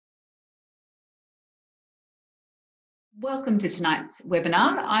Welcome to tonight's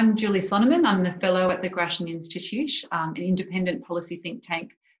webinar. I'm Julie Sonneman. I'm the Fellow at the Grattan Institute, an independent policy think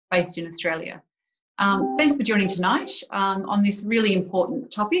tank based in Australia. Thanks for joining tonight on this really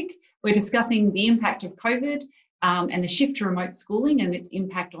important topic. We're discussing the impact of COVID and the shift to remote schooling and its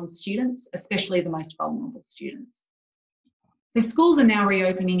impact on students, especially the most vulnerable students. The schools are now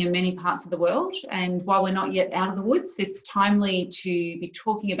reopening in many parts of the world, and while we're not yet out of the woods, it's timely to be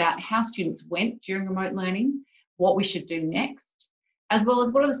talking about how students went during remote learning, what we should do next, as well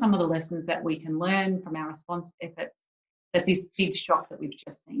as what are some of the lessons that we can learn from our response efforts that this big shock that we've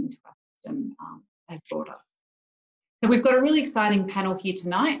just seen to our system has brought us. So we've got a really exciting panel here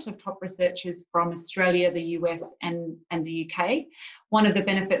tonight of top researchers from Australia, the US and the UK. One of the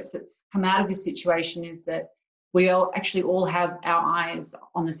benefits that's come out of this situation is that we actually all have our eyes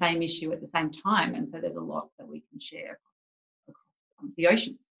on the same issue at the same time, and so there's a lot that we can share across the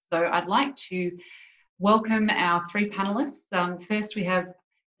oceans. So I'd like to welcome our three panellists. First, we have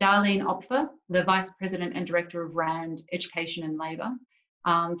Darlene Opfer, the Vice President and Director of RAND Education and Labour.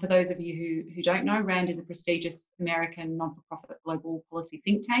 For those of you who don't know, RAND is a prestigious American non-for-profit global policy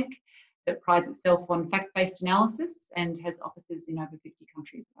think tank that prides itself on fact-based analysis and has offices in over 50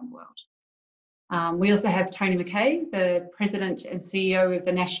 countries around the world. We also have Tony McKay, the President and CEO of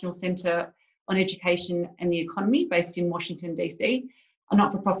the National Centre on Education and the Economy based in Washington, DC, a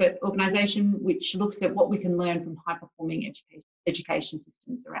not-for-profit organisation which looks at what we can learn from high-performing education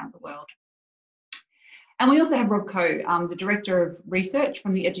systems around the world. And we also have Rob Coe, the Director of Research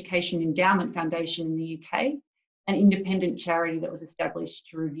from the Education Endowment Foundation in the UK, an independent charity that was established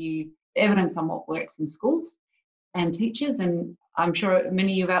to review the evidence on what works in schools and teachers. And I'm sure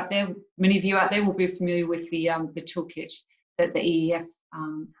many of you out there will be familiar with the toolkit that the EEF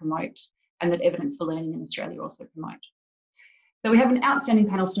promote and that Evidence for Learning in Australia also promote. So we have an outstanding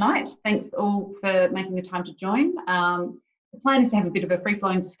panel tonight. Thanks all for making the time to join. The plan is to have a bit of a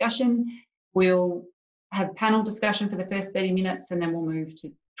free-flowing discussion. We'll have panel discussion for the first 30 minutes and then we'll move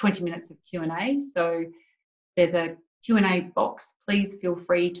to 20 minutes of Q&A. So there's a Q&A box. Please feel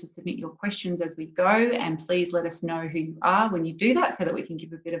free to submit your questions as we go, and please let us know who you are when you do that so that we can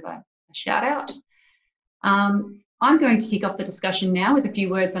give a bit of a shout out. I'm going to kick off the discussion now with a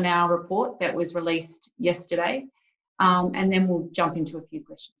few words on our report that was released yesterday. And then we'll jump into a few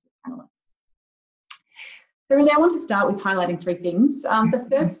questions with panellists. So really, I want to start with highlighting three things. The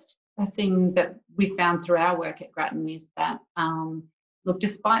first thing that we found through our work at Grattan is that, look,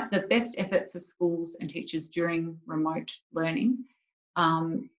 despite the best efforts of schools and teachers during remote learning,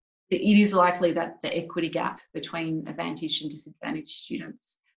 it is likely that the equity gap between advantaged and disadvantaged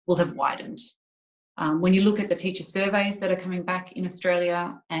students will have widened. When you look at the teacher surveys that are coming back in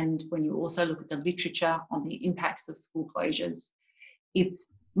Australia, and when you also look at the literature on the impacts of school closures, it's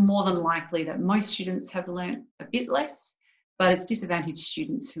more than likely that most students have learnt a bit less, but it's disadvantaged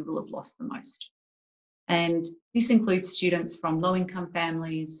students who will have lost the most. And this includes students from low-income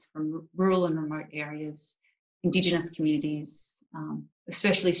families, from rural and remote areas, Indigenous communities,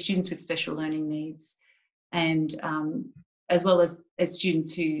 especially students with special learning needs, and as well as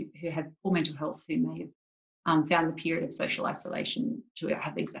students who have poor mental health, who may have found the period of social isolation to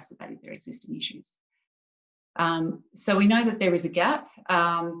have exacerbated their existing issues. So we know that there is a gap.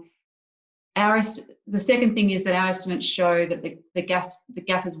 The second thing is that our estimates show that the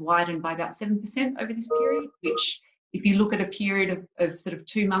gap has widened by about 7% over this period, which if you look at a period of sort of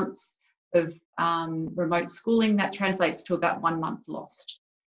 2 months of remote schooling, that translates to about 1 month lost.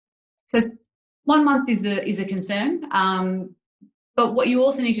 So 1 month is a concern, but what you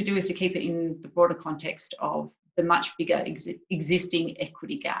also need to do is to keep it in the broader context of the much bigger existing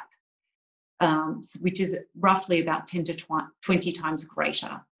equity gap, which is roughly about 10 to 20 times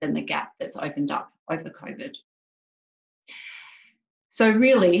greater than the gap that's opened up over COVID. So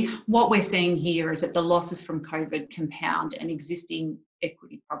really, what we're seeing here is that the losses from COVID compound an existing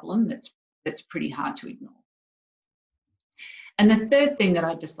equity problem that's pretty hard to ignore. And the third thing that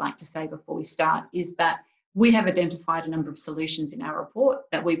I'd just like to say before we start is that we have identified a number of solutions in our report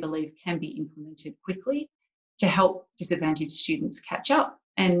that we believe can be implemented quickly to help disadvantaged students catch up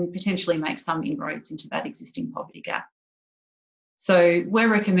and potentially make some inroads into that existing poverty gap. So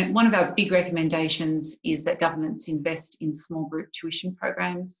one of our big recommendations is that governments invest in small group tuition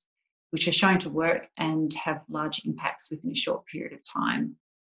programs, which are shown to work and have large impacts within a short period of time.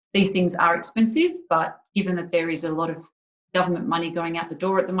 These things are expensive, but given that there is a lot of government money going out the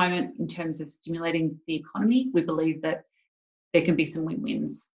door at the moment in terms of stimulating the economy, we believe that there can be some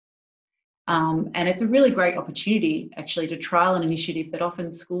win-wins. And it's a really great opportunity actually to trial an initiative that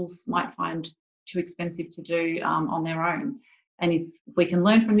often schools might find too expensive to do on their own. And if we can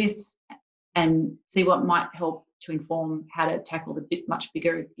learn from this and see what might help to inform how to tackle the much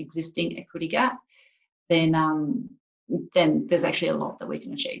bigger existing equity gap, then there's actually a lot that we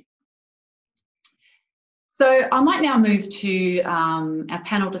can achieve. So I might now move to our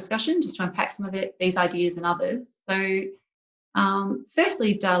panel discussion, just to unpack some of these ideas and others. So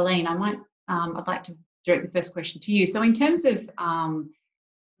firstly, Darlene, I'd like to direct the first question to you. So in terms of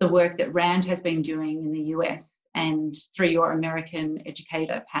the work that RAND has been doing in the US and through your American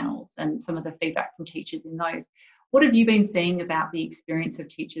educator panels and some of the feedback from teachers in those, what have you been seeing about the experience of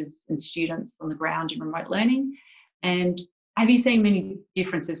teachers and students on the ground in remote learning? And have you seen many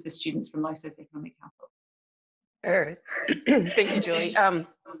differences for students from low socioeconomic households? Sure. Thank you, Julie.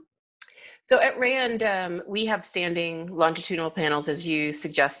 So at RAND, we have standing longitudinal panels, as you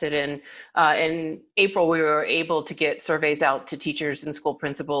suggested, and in April we were able to get surveys out to teachers and school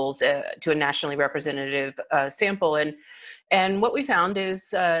principals to a nationally representative sample, and what we found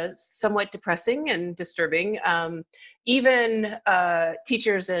is somewhat depressing and disturbing. Even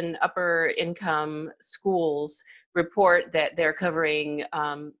teachers in upper income schools report that they're covering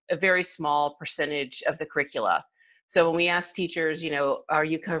a very small percentage of the curricula. So when we ask teachers, are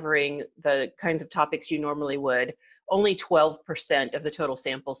you covering the kinds of topics you normally would, only 12% of the total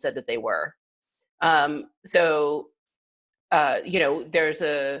sample said that they were. There's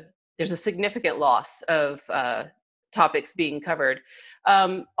a significant loss of topics being covered.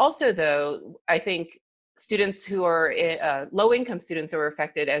 Also, though, I think students who are low-income students are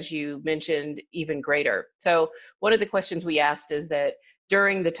affected, as you mentioned, even greater. So one of the questions we asked is that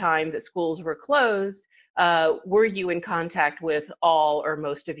during the time that schools were closed, were you in contact with all or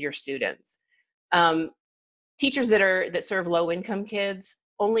most of your students? Teachers that serve low-income kids,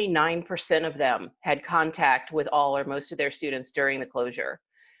 only 9% of them had contact with all or most of their students during the closure,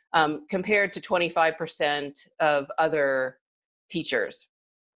 compared to 25% of other teachers,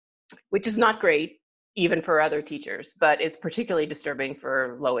 which is not great even for other teachers, but it's particularly disturbing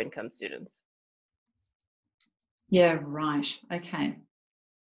for low-income students. Yeah, right. Okay.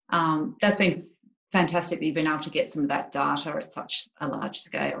 That's been fantastic that you've been able to get some of that data at such a large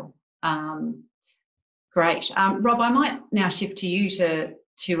scale. Great. Rob, I might now shift to you to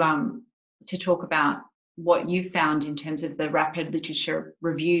talk about what you found in terms of the rapid literature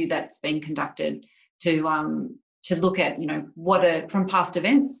review that's been conducted to look at, from past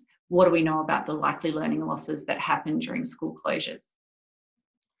events, what do we know about the likely learning losses that happen during school closures?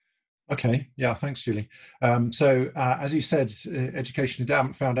 Okay, yeah, thanks, Julie. As you said, Education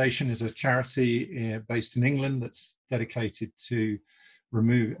Endowment Foundation is a charity based in England that's dedicated to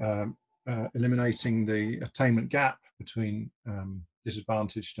eliminating the attainment gap between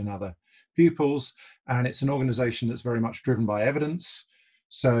disadvantaged and other pupils. And it's an organization that's very much driven by evidence.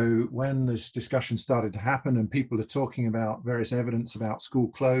 So when this discussion started to happen and people are talking about various evidence about school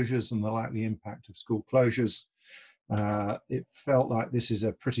closures and the likely impact of school closures, it felt like this is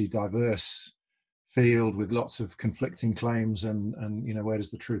a pretty diverse field with lots of conflicting claims and where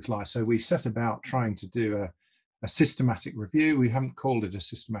does the truth lie? So we set about trying to do a systematic review. We haven't called it a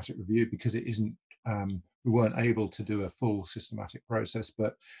systematic review because it isn't, we weren't able to do a full systematic process,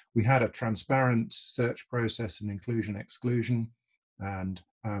 but we had a transparent search process and inclusion exclusion, and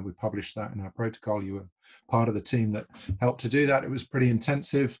we published that in our protocol. You were part of the team that helped to do that. It was pretty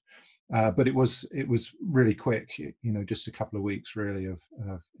intensive. But it was really quick, just a couple of weeks really of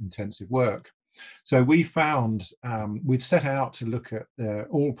intensive work. So we found, we'd set out to look at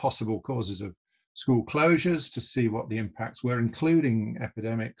all possible causes of school closures to see what the impacts were, including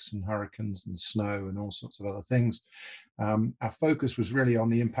epidemics and hurricanes and snow and all sorts of other things. Our focus was really on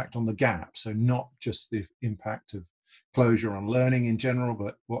the impact on the gap, so not just the impact of closure on learning in general,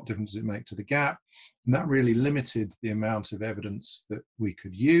 but what difference does it make to the gap? And that really limited the amount of evidence that we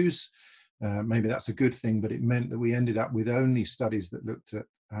could use. Maybe that's a good thing, but it meant that we ended up with only studies that looked at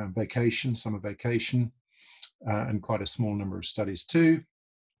vacation, summer vacation, and quite a small number of studies too.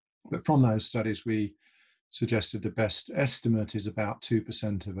 But from those studies, we suggested the best estimate is about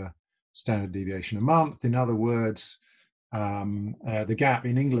 2% of a standard deviation a month. In other words, the gap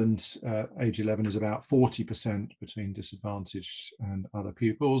in England, age 11, is about 40% between disadvantaged and other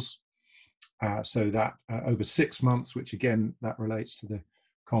pupils. So that over 6 months, which again, that relates to the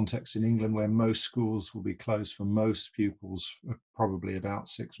context in England where most schools will be closed for most pupils for probably about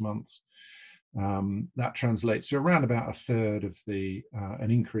 6 months. That translates to around about a third of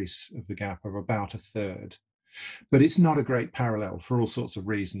an increase of the gap of about a third. But it's not a great parallel for all sorts of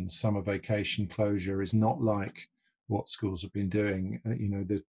reasons. Summer vacation closure is not like what schools have been doing.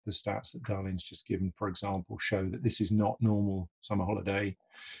 The stats that Darlene's just given, for example, show that this is not normal summer holiday.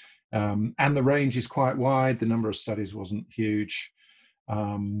 And the range is quite wide. The number of studies wasn't huge.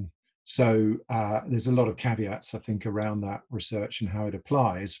 So there's a lot of caveats, I think, around that research and how it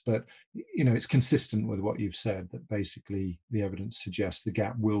applies. But, you know, it's consistent with what you've said, that basically the evidence suggests the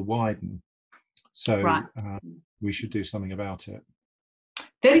gap will widen. So Right. we should do something about it.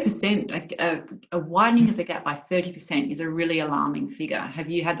 30%, a widening of the gap by 30% is a really alarming figure. Have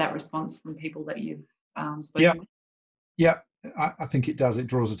you had that response from people that you've spoken with? Yeah, I think it does. It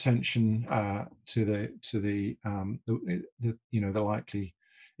draws attention to the you know, the likely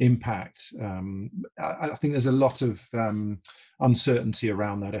impact. I think there's a lot of uncertainty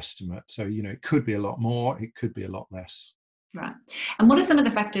around that estimate. So, you know, it could be a lot more, it could be a lot less. Right. And what are some of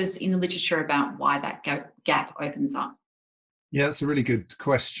the factors in the literature about why that gap opens up? Yeah, that's a really good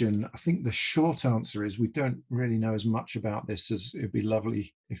question. I think the short answer is we don't really know as much about this as it'd be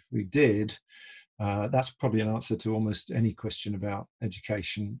lovely if we did. That's probably an answer to almost any question about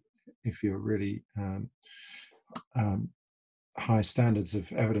education, if you're really high standards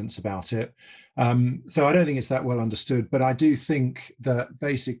of evidence about it. So I don't think it's that well understood, but I do think that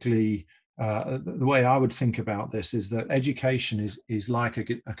basically the way I would think about this is that education is like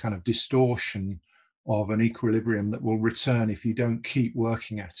a kind of distortion of an equilibrium that will return if you don't keep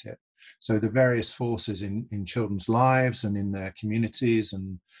working at it. So the various forces in children's lives and in their communities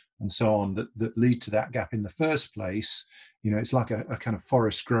and so on that lead to that gap in the first place, you know, it's like a kind of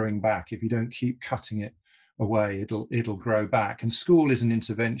forest growing back. If you don't keep cutting it away, it'll grow back. And school is an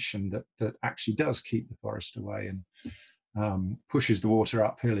intervention that actually does keep the forest away and pushes the water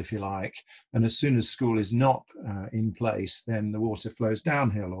uphill, if you like. And as soon as school is not in place, then the water flows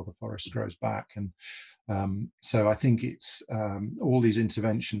downhill or the forest grows back. And so I think it's all these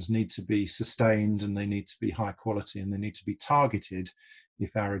interventions need to be sustained, and they need to be high quality, and they need to be targeted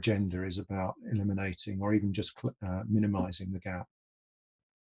if our agenda is about eliminating or even just minimizing the gap.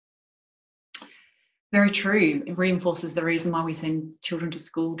 Very true. It reinforces the reason why we send children to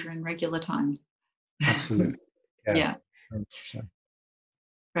school during regular times. Absolutely. Yeah. So.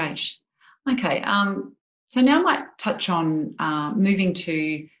 Great. Okay. So now I might touch on moving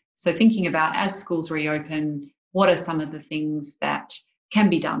to, so thinking about as schools reopen, what are some of the things that can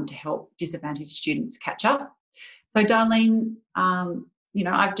be done to help disadvantaged students catch up? So Darlene, you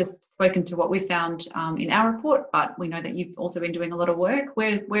know, I've just spoken to what we found in our report, but we know that you've also been doing a lot of work.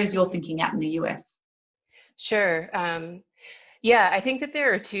 Where's your thinking at in the US? Sure. Yeah, I think that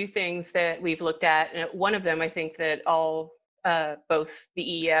there are two things that we've looked at. And one of them, I think that both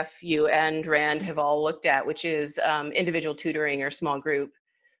the EEFU and RAND have all looked at, which is individual tutoring or small group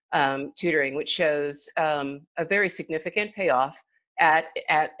tutoring, which shows a very significant payoff at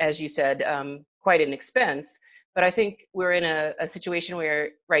as you said, quite an expense. But I think we're in a situation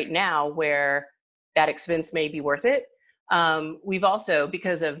right now where that expense may be worth it. We've also,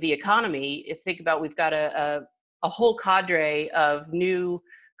 because of the economy, think about, we've got a whole cadre of new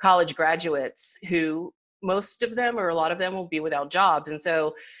college graduates who most of them or a lot of them will be without jobs. And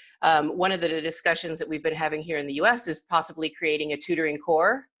so one of the discussions that we've been having here in the US is possibly creating a tutoring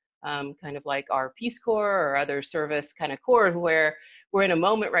corps, kind of like our Peace Corps or other service kind of corps, where we're in a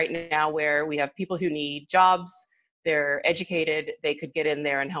moment right now where we have people who need jobs, they're educated, they could get in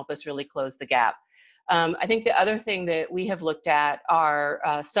there and help us really close the gap. I think the other thing that we have looked at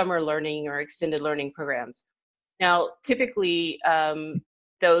are summer learning or extended learning programs. Now, typically,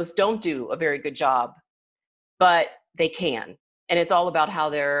 those don't do a very good job, but they can. And it's all about how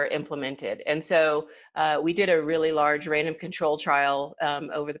they're implemented. And so we did a really large random control trial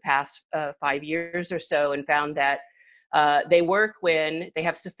over the past 5 years or so, and found that they work when they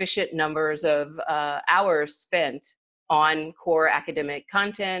have sufficient numbers of hours spent on core academic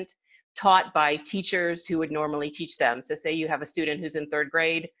content taught by teachers who would normally teach them. So say you have a student who's in 3rd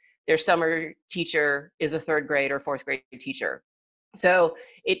grade, their summer teacher is a 3rd grade or 4th grade teacher. So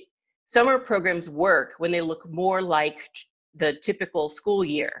summer programs work when they look more like the typical school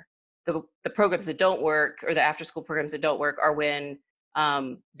year. The programs that don't work, or the after school programs that don't work, are when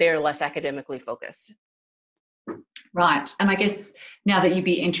they're less academically focused. Right. And I guess now that you'd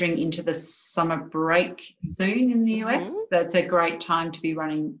be entering into the summer break soon in the US, that's a great time to be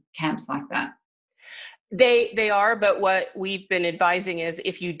running camps like that. They are, but what we've been advising is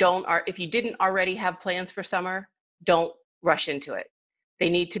if you didn't already have plans for summer, don't rush into it. They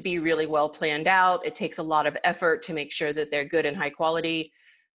need to be really well planned out. It takes a lot of effort to make sure that they're good and high quality.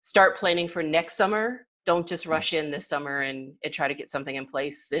 Start planning for next summer. Don't just rush in this summer and try to get something in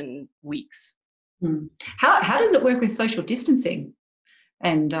place in weeks. How does it work with social distancing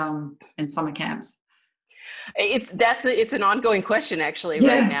and summer camps? It's an ongoing question actually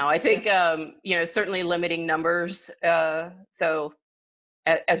right now. I think certainly limiting numbers. So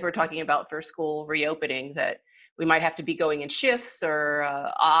as we're talking about for school reopening, that we might have to be going in shifts or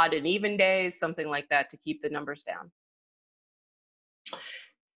odd and even days, something like that, to keep the numbers down.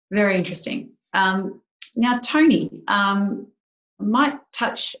 Very interesting. Now, Tony, I might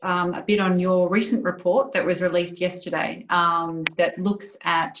touch a bit on your recent report that was released yesterday that looks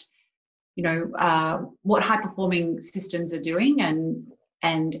at, what high-performing systems are doing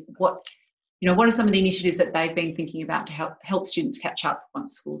and what are some of the initiatives that they've been thinking about to help students catch up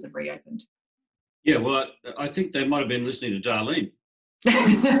once schools have reopened? Yeah, well, I think they might have been listening to Darlene.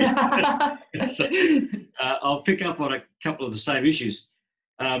 So, I'll pick up on a couple of the same issues.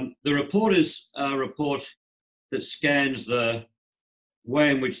 The report is a report that scans the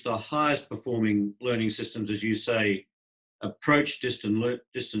way in which the highest performing learning systems, as you say, approach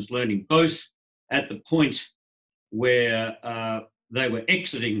distance learning, both at the point where they were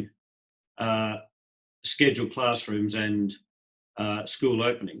exiting scheduled classrooms and school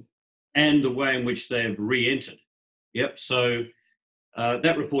opening, and the way in which they've re-entered. Yep, so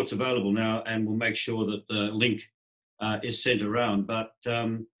that report's available now, and we'll make sure that the link is sent around. But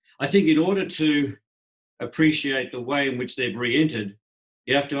I think in order to appreciate the way in which they've re-entered,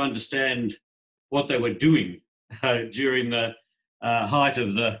 you have to understand what they were doing during the height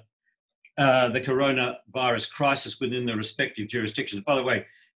of the coronavirus crisis within their respective jurisdictions. By the way,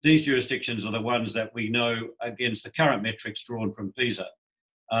 these jurisdictions are the ones that we know, against the current metrics drawn from PISA,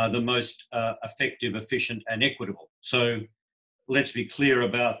 the most effective, efficient and equitable. So let's be clear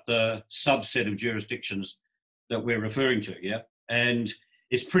about the subset of jurisdictions that we're referring to, yeah? And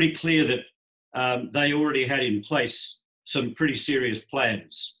it's pretty clear that they already had in place some pretty serious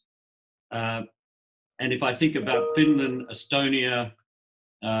plans. And if I think about Finland, Estonia,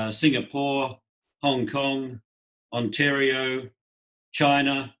 Singapore, Hong Kong, Ontario,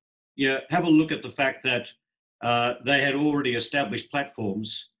 China, have a look at the fact that they had already established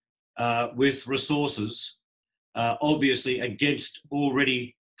platforms with resources, obviously against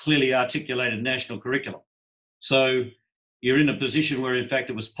already clearly articulated national curriculum. So you're in a position where, in fact,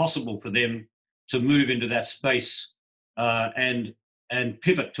 it was possible for them to move into that space and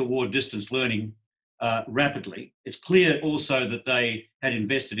pivot toward distance learning rapidly. It's clear also that they had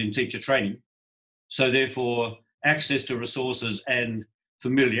invested in teacher training. So therefore, access to resources and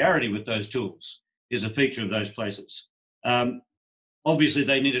familiarity with those tools is a feature of those places. Obviously,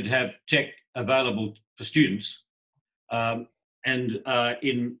 they needed to have tech available for students. And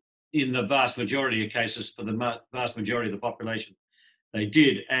in the vast majority of cases, for the vast majority of the population, they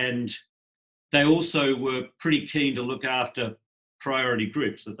did. And they also were pretty keen to look after priority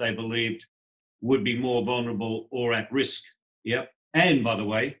groups that they believed would be more vulnerable or at risk. Yep. And by the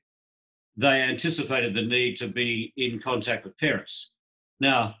way, they anticipated the need to be in contact with parents.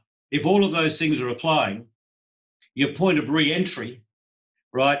 Now, if all of those things are applying, your point of re-entry,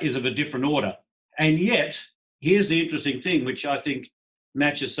 right, is of a different order. And yet, here's the interesting thing, which I think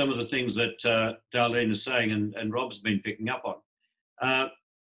matches some of the things that Darlene is saying and Rob's been picking up on.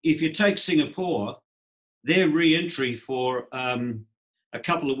 If you take Singapore, their re-entry for a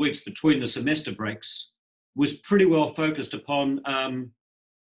couple of weeks between the semester breaks was pretty well focused upon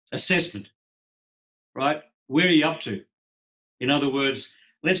assessment, right? Where are you up to? In other words,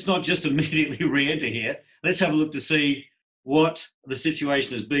 let's not just immediately re-enter here. Let's have a look to see what the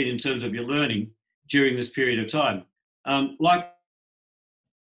situation has been in terms of your learning during this period of time. Like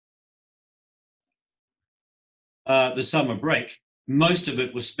the summer break, most of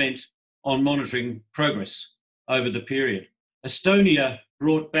it was spent on monitoring progress over the period. Estonia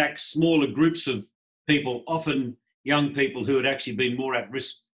brought back smaller groups of people, often young people who had actually been more at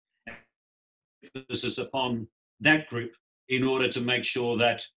risk, emphasis upon that group in order to make sure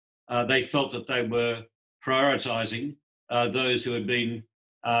that they felt that they were prioritising those who had been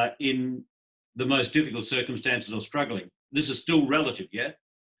in the most difficult circumstances or struggling. This is still relative, yeah?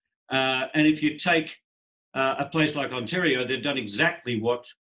 And if you take a place like Ontario, they've done exactly what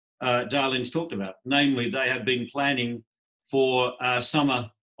Darlene's talked about. Namely, they have been planning for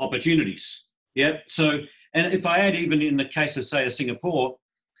summer opportunities. Yeah. So, and if I add, even in the case of, say, Singapore,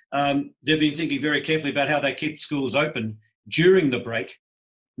 they've been thinking very carefully about how they keep schools open during the break,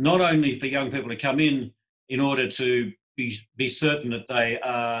 not only for young people to come in order to be certain that they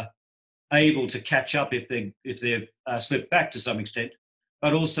are able to catch up if they've slipped back to some extent,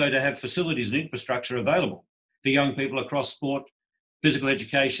 but also to have facilities and infrastructure available for young people across sport, physical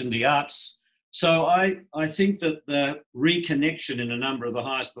education, the arts. So I think that the reconnection in a number of the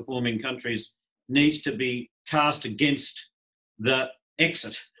highest performing countries needs to be cast against the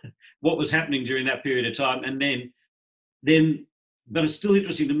exit, what was happening during that period of time. And then, but it's still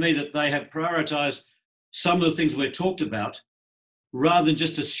interesting to me that they have prioritised some of the things we've talked about, rather than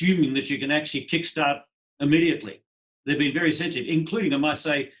just assuming that you can actually kickstart immediately. They've been very sensitive, including, I might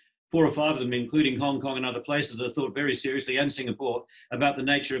say, 4 or 5 of them, including Hong Kong and other places, that have thought very seriously, and Singapore, about the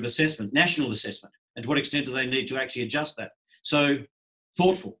nature of assessment, national assessment, and to what extent do they need to actually adjust that. So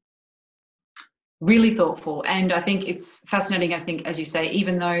thoughtful. Really thoughtful. And I think it's fascinating, I think, as you say,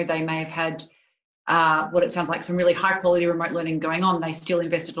 even though they may have had what it sounds like some really high quality remote learning going on, they still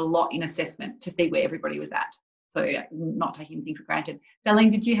invested a lot in assessment to see where everybody was at. So not taking anything for granted. Darlene,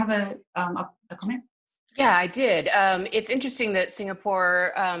 did you have a comment? Yeah, I did. It's interesting that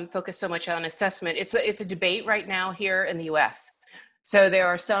Singapore focused so much on assessment. It's a debate right now here in the US. So there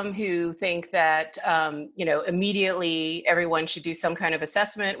are some who think that, immediately everyone should do some kind of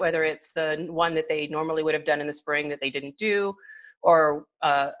assessment, whether it's the one that they normally would have done in the spring that they didn't do, or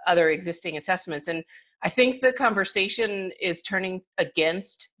other existing assessments. And I think the conversation is turning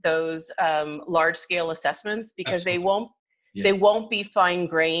against those large-scale assessments, because Absolutely. they won't be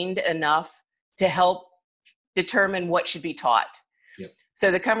fine-grained enough to help determine what should be taught. Yep.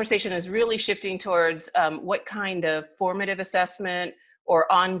 So the conversation is really shifting towards what kind of formative assessment or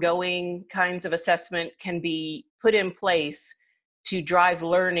ongoing kinds of assessment can be put in place to drive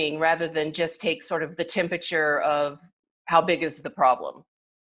learning, rather than just take sort of the temperature of how big is the problem.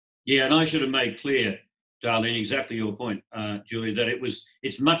 Yeah, and I should have made clear, Darlene, exactly your point, Julie, that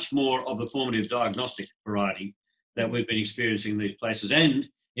it's much more of the formative diagnostic variety that we've been experiencing in these places. And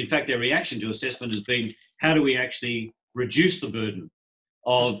in fact, their reaction to assessment has been, how do we actually reduce the burden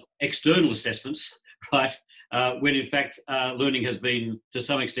of external assessments, right? When in fact, learning has been, to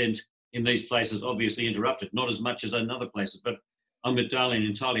some extent, in these places, obviously interrupted, not as much as in other places. But I'm with Darlene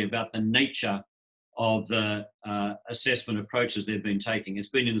entirely about the nature of the assessment approaches they've been taking. It's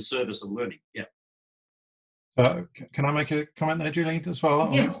been in the service of learning, yeah. Can I make a comment there, Julie, as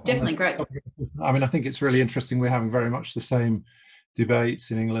well? Yes, definitely, great. I mean, I think it's really interesting. We're having very much the same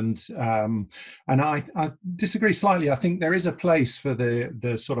debates in England, and I disagree slightly. I think there is a place for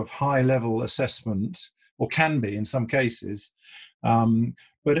the sort of high-level assessment, or can be in some cases.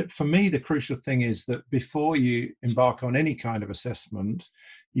 But for me, the crucial thing is that before you embark on any kind of assessment,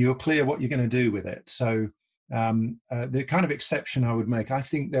 you're clear what you're going to do with it. So the kind of exception I would make, I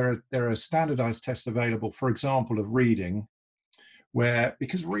think there are standardized tests available, for example, of reading, where,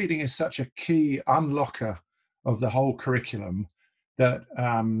 because reading is such a key unlocker of the whole curriculum, that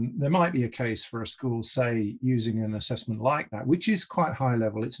there might be a case for a school, say, using an assessment like that, which is quite high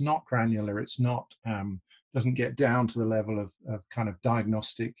level. It's not granular. It's not doesn't get down to the level of kind of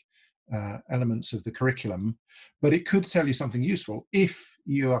diagnostic elements of the curriculum, but it could tell you something useful if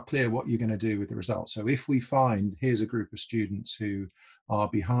you are clear what you're going to do with the results. So if we find here's a group of students who are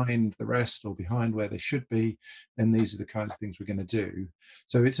behind the rest or behind where they should be, then these are the kind of things we're going to do.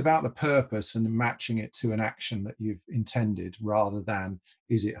 So it's about the purpose and matching it to an action that you've intended, rather than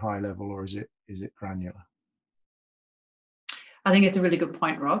is it high level or is it granular. I think it's a really good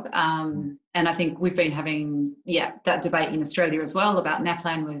point, Rob. And I think we've been having, that debate in Australia as well about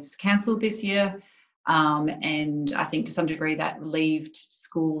NAPLAN was cancelled this year. And I think to some degree that relieved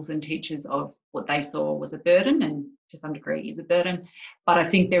schools and teachers of what they saw was a burden, and to some degree is a burden. But I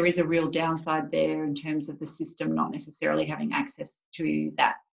think there is a real downside there in terms of the system not necessarily having access to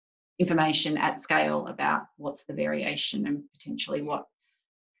that information at scale about what's the variation and potentially what,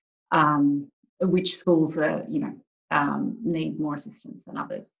 which schools are, need more assistance than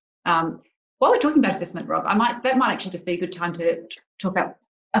others. While we're talking about assessment, Rob, that might actually just be a good time to talk about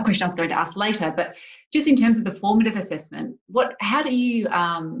a question I was going to ask later. But just in terms of the formative assessment, how do you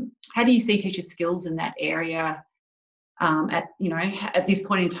see teachers' skills in that area at this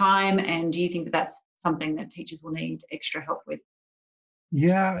point in time? And do you think that that's something that teachers will need extra help with?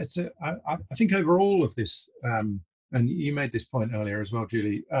 Yeah, I think over all of this, and you made this point earlier as well,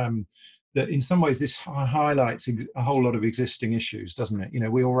 Julie, that in some ways this highlights a whole lot of existing issues, doesn't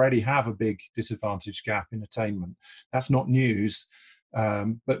it? We already have a big disadvantage gap in attainment. That's not news,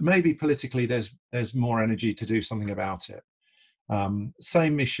 but maybe politically there's more energy to do something about it.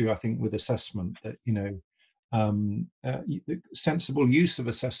 Same issue, I think, with assessment, that sensible use of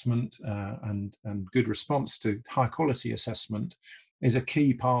assessment and good response to high quality assessment is a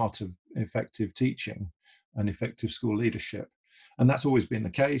key part of effective teaching and effective school leadership. And that's always been the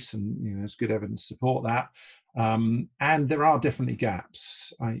case, and there's good evidence to support that. And there are definitely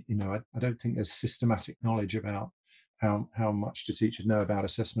gaps. I don't think there's systematic knowledge about how much do teachers know about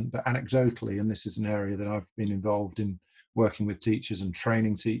assessment, but anecdotally, and this is an area that I've been involved in working with teachers and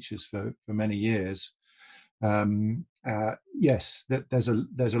training teachers for many years. Yes, there's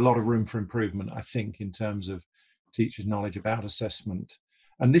a lot of room for improvement, I think, in terms of teachers' knowledge about assessment.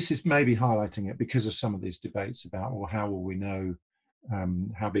 And this is maybe highlighting it because of some of these debates about, well, how will we know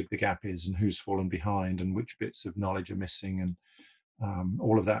how big the gap is and who's fallen behind and which bits of knowledge are missing, and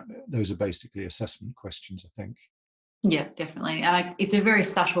all of that. Those are basically assessment questions, I think. Yeah, definitely. And it's a very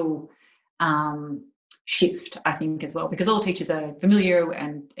subtle shift, I think, as well, because all teachers are familiar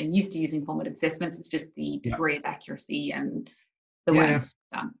and used to using formative assessments. It's just the degree of accuracy and the way it's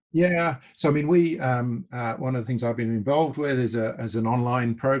done. Yeah. So, I mean, we one of the things I've been involved with is an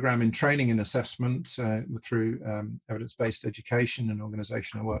online program in training and assessment through evidence-based education, an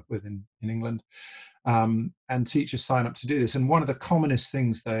organisation I work with in England. And teachers sign up to do this. And one of the commonest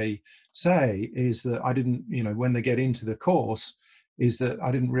things they say is that I didn't, when they get into the course, is that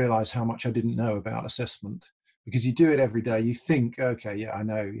I didn't realize how much I didn't know about assessment, because you do it every day. You think, okay, yeah, I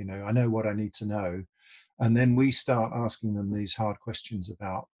know what I need to know. And then we start asking them these hard questions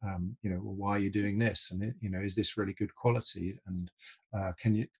about, well, why are you doing this? And, is this really good quality? And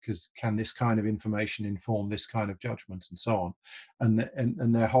can this kind of information inform this kind of judgment, and so on?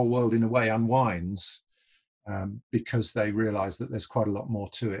 And their whole world, in a way, unwinds because they realize that there's quite a lot more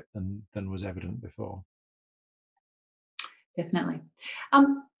to it than was evident before. Definitely. I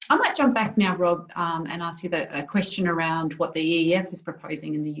might jump back now, Rob, and ask you a question around what the EEF is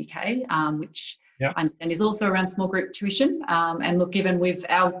proposing in the UK, which I understand is also around small group tuition. And look, given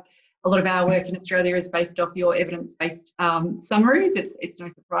a lot of our work in Australia is based off your evidence-based summaries, it's no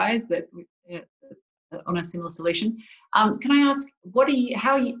surprise that we're on a similar solution. Can I ask,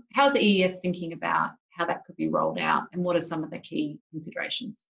 how's the EEF thinking about how that could be rolled out, and what are some of the key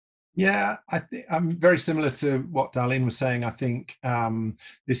considerations? Yeah, I'm very similar to what Darlene was saying. I think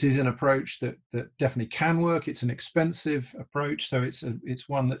this is an approach that definitely can work. It's an expensive approach, so it's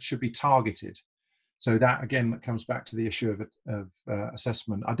one that should be targeted. So that, again, that comes back to the issue of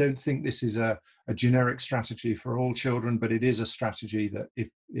assessment. I don't think this is a generic strategy for all children, but it is a strategy that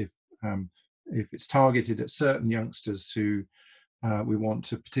if it's targeted at certain youngsters who we want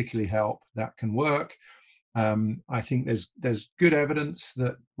to particularly help, that can work. I think there's good evidence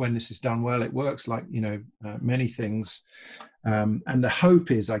that when this is done well, it works, like many things. And the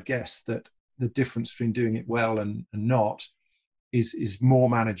hope is, I guess, that the difference between doing it well and not is more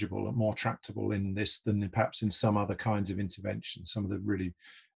manageable and more tractable in this than perhaps in some other kinds of interventions. Some of the really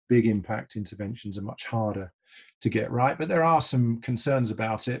big impact interventions are much harder to get right, but there are some concerns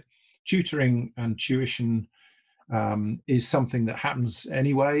about it. Tutoring and tuition is something that happens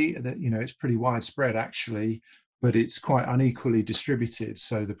anyway, that it's pretty widespread actually, but it's quite unequally distributed.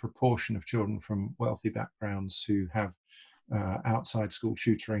 So the proportion of children from wealthy backgrounds who have outside school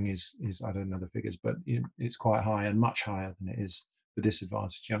tutoring is I don't know the figures, but it's quite high, and much higher than it is for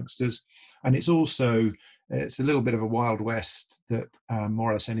disadvantaged youngsters. And it's a little bit of a wild west that more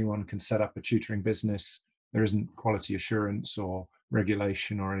or less anyone can set up a tutoring business. There isn't quality assurance or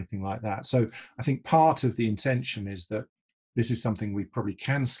regulation or anything like that. So I think part of the intention is that this is something we probably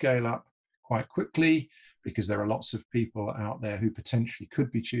can scale up quite quickly, because there are lots of people out there who potentially could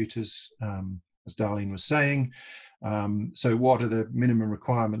be tutors, as Darlene was saying. So what are the minimum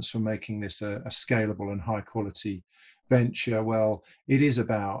requirements for making this a scalable and high quality venture? Well, it is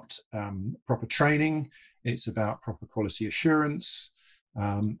about proper training, it's about proper quality assurance,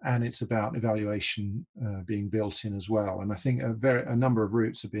 and it's about evaluation being built in as well. And I think a number of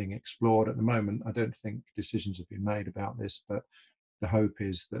routes are being explored at the moment. I don't think decisions have been made about this, but the hope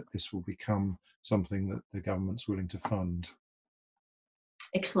is that this will become something that the government's willing to fund.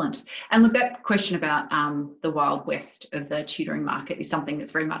 Excellent. And look, that question about the Wild West of the tutoring market is something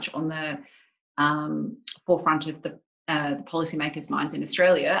that's very much on the forefront of the policymakers' minds in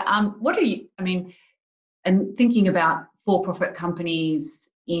Australia. And thinking about for-profit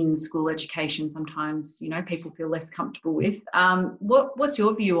companies in school education, sometimes, people feel less comfortable with. What's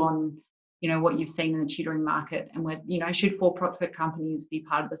your view on, what you've seen in the tutoring market, and whether, should for-profit companies be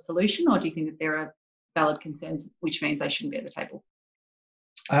part of the solution, or do you think that there are valid concerns, which means they shouldn't be at the table?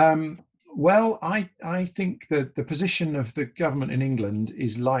 Well, I think that the position of the government in England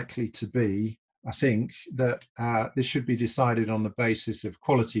is likely to be, I think, that this should be decided on the basis of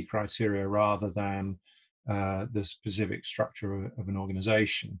quality criteria rather than the specific structure of an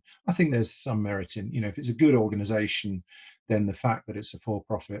organisation. I think there's some merit in, if it's a good organisation, then the fact that it's a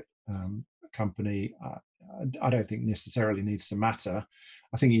for-profit company, I don't think necessarily needs to matter.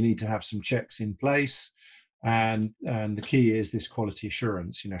 I think you need to have some checks in place. And the key is this quality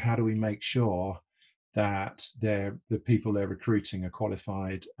assurance. How do we make sure that the people they're recruiting are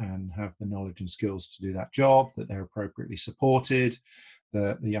qualified and have the knowledge and skills to do that job, that they're appropriately supported,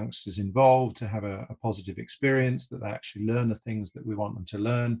 the youngsters involved to have a positive experience, that they actually learn the things that we want them to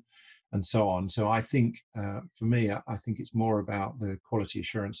learn, and so on. So I think, for me, I think it's more about the quality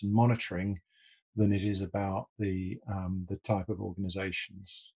assurance and monitoring than it is about the type of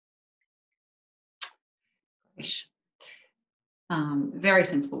organisations. Great. Very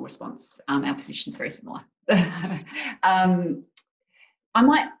sensible response. Our position's very similar. I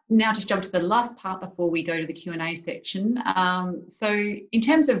might now just jump to the last part before we go to the Q&A section. So in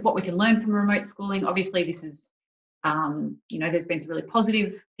terms of what we can learn from remote schooling, obviously this is, there's been some really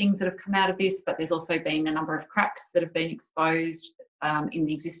positive things that have come out of this, but there's also been a number of cracks that have been exposed in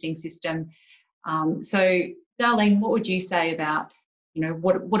the existing system. So Darlene, what would you say about,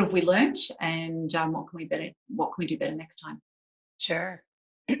 what have we learnt, and what can we do better next time? Sure.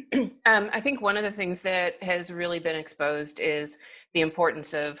 I think one of the things that has really been exposed is the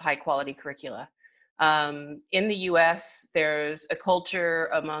importance of high quality curricula. In the US, there's a culture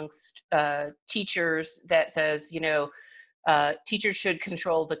amongst teachers that says, teachers should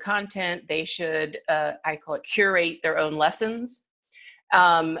control the content. They should, I call it, curate their own lessons.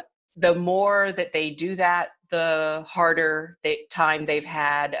 The more that they do that, the harder time they've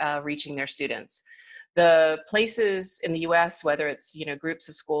had reaching their students. The places in the US, whether it's groups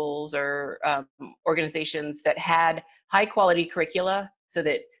of schools or organizations that had high quality curricula, so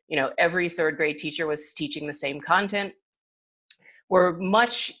that every third grade teacher was teaching the same content, were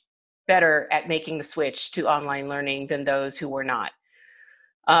much better at making the switch to online learning than those who were not.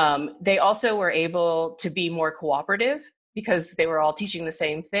 They also were able to be more cooperative because they were all teaching the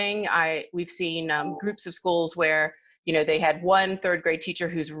same thing. We've seen groups of schools where they had one third grade teacher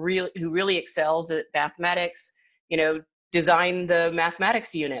who really excels at mathematics, design the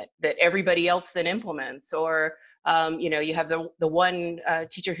mathematics unit that everybody else then implements. Or, you have the one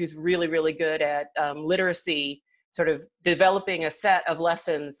teacher who's really, really good at literacy, sort of developing a set of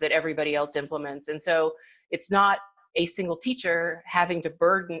lessons that everybody else implements. And so it's not a single teacher having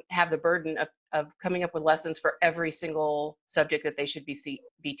to have the burden of coming up with lessons for every single subject that they should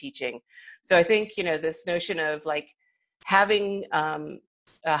be teaching. So I think, this notion of having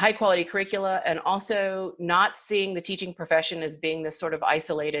high quality curricula, and also not seeing the teaching profession as being this sort of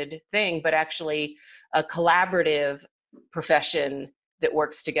isolated thing, but actually a collaborative profession that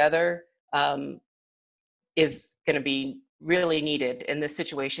works together, is going to be really needed in this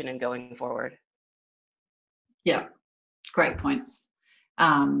situation and going forward. Yeah, great points.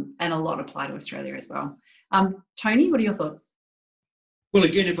 And a lot apply to Australia as well. Tony, what are your thoughts? Well,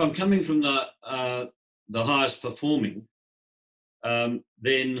 again, if I'm coming from the highest performing,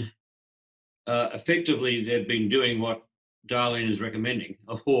 then effectively they've been doing what Darlene is recommending,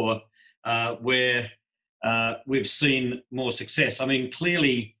 or where we've seen more success. I mean,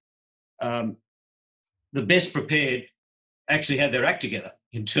 clearly the best prepared actually had their act together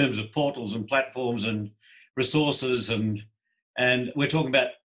in terms of portals and platforms and resources, and we're talking about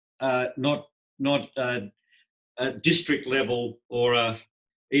not a district level or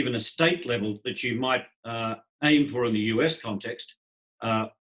even a state level that you might aim for in the US context,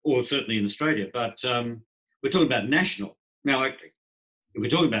 or certainly in Australia, but we're talking about national. Now, if we're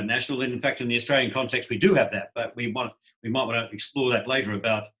talking about national, then in fact in the Australian context we do have that, but we might want to explore that later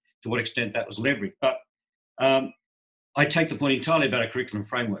about to what extent that was leveraged. But I take the point entirely about a curriculum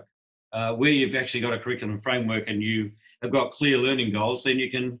framework. Where you've actually got a curriculum framework and you have got clear learning goals, then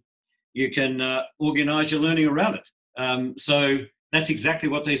you can organise your learning around it. So that's exactly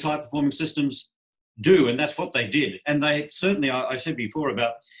what these high-performing systems do, and that's what they did. And they certainly, I said before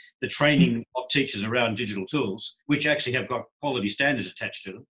about the training of teachers around digital tools, which actually have got quality standards attached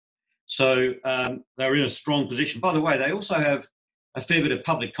to them. So they're in a strong position. By the way, they also have a fair bit of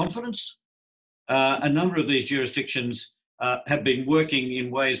public confidence. A number of these jurisdictions have been working in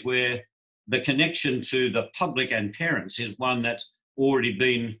ways where the connection to the public and parents is one that's already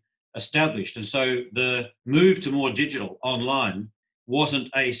been established. And so the move to more digital online wasn't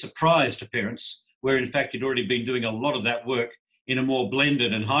a surprise to parents, where in fact you'd already been doing a lot of that work in a more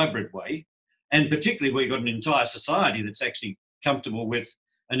blended and hybrid way. And particularly where you've got an entire society that's actually comfortable with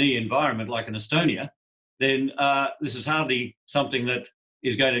an e-environment like in Estonia, then this is hardly something that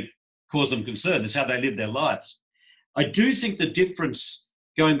is going to cause them concern. It's how they live their lives. I do think the difference,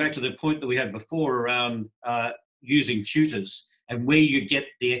 going back to the point that we had before around using tutors and where you get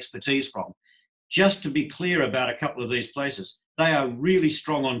the expertise from, just to be clear about a couple of these places, they are really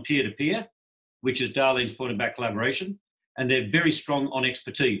strong on peer-to-peer, which is Darlene's point about collaboration, and they're very strong on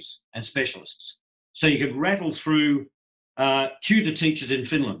expertise and specialists. So you could rattle through tutor teachers in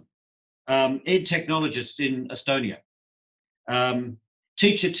Finland, ed technologists in Estonia,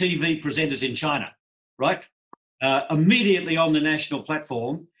 teacher TV presenters in China, right? Immediately on the national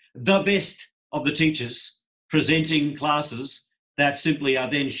platform, the best of the teachers presenting classes that simply are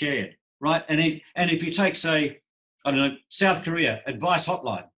then shared, right? And if you take, say, I don't know, South Korea, advice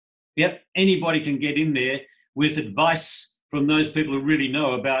hotline, Yep, anybody can get in there with advice from those people who really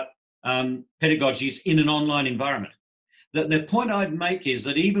know about pedagogies in an online environment. The point I'd make is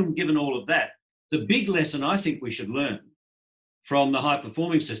that even given all of that, the big lesson I think we should learn from the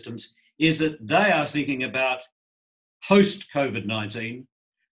high-performing systems is that they are thinking about post-COVID-19,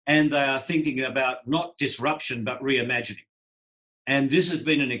 and they are thinking about not disruption but reimagining. And this has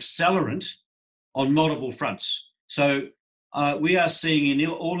been an accelerant on multiple fronts. So we are seeing in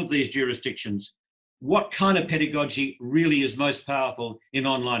all of these jurisdictions what kind of pedagogy really is most powerful in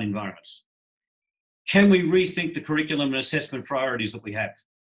online environments. Can we rethink the curriculum and assessment priorities that we have?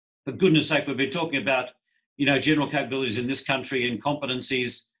 For goodness sake, we've been talking about, general capabilities in this country and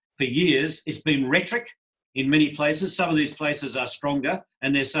competencies for years. It's been rhetoric in many places. Some of these places are stronger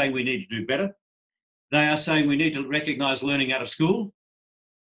and they're saying we need to do better. They are saying we need to recognise learning out of school.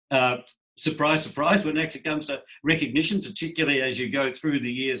 Surprise, surprise, when it actually comes to recognition, particularly as you go through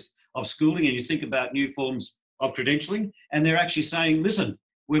the years of schooling and you think about new forms of credentialing. And they're actually saying, listen,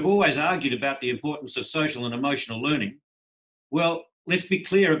 we've always argued about the importance of social and emotional learning. Well, let's be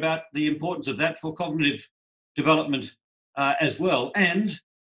clear about the importance of that for cognitive development as well. And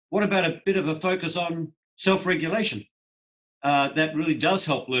what about a bit of a focus on self-regulation? That really does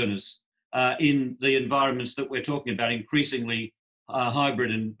help learners in the environments that we're talking about, increasingly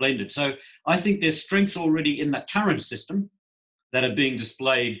hybrid and blended. So I think there's strengths already in the current system that are being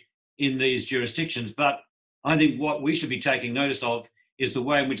displayed in these jurisdictions. But I think what we should be taking notice of is the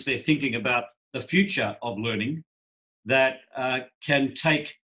way in which they're thinking about the future of learning that can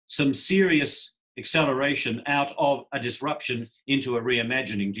take some serious acceleration out of a disruption into a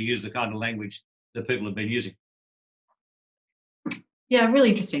reimagining, to use the kind of language that people have been using. Yeah, really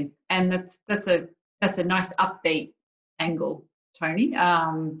interesting, and that's a nice upbeat angle, Tony.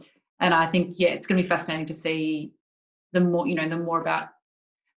 And I think it's going to be fascinating to see the more we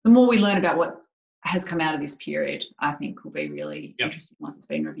learn about what has come out of this period. I think will be really interesting once it's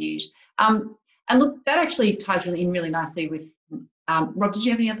been reviewed. And look, that actually ties in really nicely with Rob. Did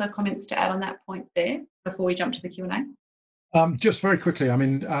you have any other comments to add on that point there before we jump to the Q&A? Just very quickly, I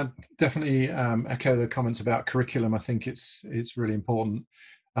mean, definitely echo the comments about curriculum. I think it's really important.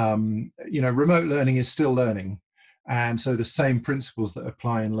 Remote learning is still learning. And so the same principles that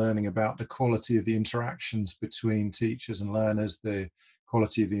apply in learning about the quality of the interactions between teachers and learners, the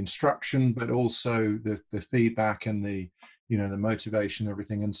quality of the instruction, but also the feedback and the motivation,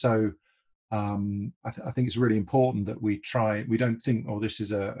 everything. And so I think it's really important that we don't think, this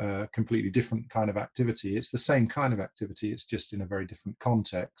is a completely different kind of activity. It's the same kind of activity, it's just in a very different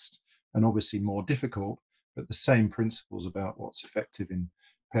context and obviously more difficult, but the same principles about what's effective in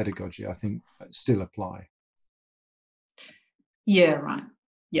pedagogy, I think, still apply. Yeah, right.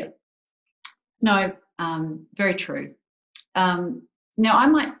 Yeah. No, very true. Now I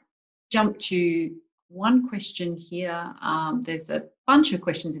might jump to one question here. There's a bunch of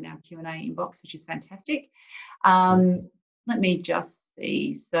questions in our Q&A inbox, which is fantastic. Let me just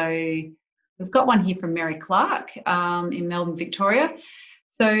see. So we've got one here from Mary Clark in Melbourne, Victoria.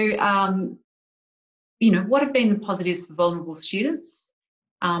 So, what have been the positives for vulnerable students?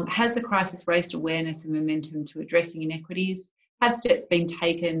 Has the crisis raised awareness and momentum to addressing inequities? Have steps been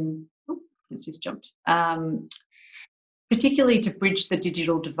taken? It's just jumped. Particularly to bridge the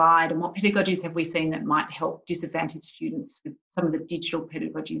digital divide, and what pedagogies have we seen that might help disadvantaged students with some of the digital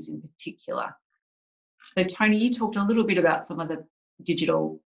pedagogies in particular? So Tony, you talked a little bit about some of the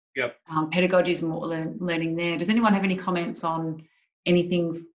digital pedagogies and what we're learning there. Does anyone have any comments on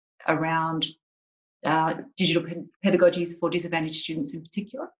anything around digital pedagogies for disadvantaged students in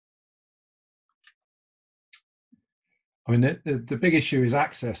particular? I mean, the big issue is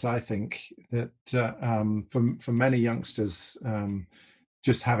access. I think that for many youngsters,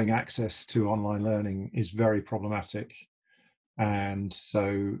 just having access to online learning is very problematic. And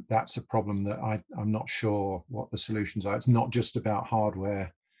so that's a problem that I'm not sure what the solutions are. It's not just about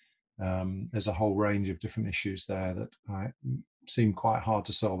hardware. There's a whole range of different issues there that seem quite hard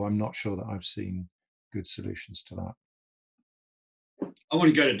to solve. I'm not sure that I've seen good solutions to that. I want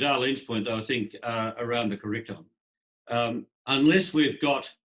to go to Darlene's point, though, I think, around the curriculum. Unless we've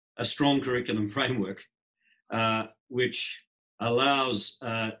got a strong curriculum framework which allows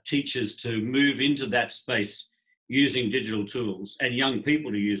teachers to move into that space using digital tools and young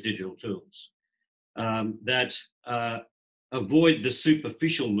people to use digital tools that avoid the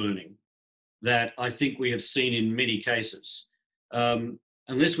superficial learning that I think we have seen in many cases.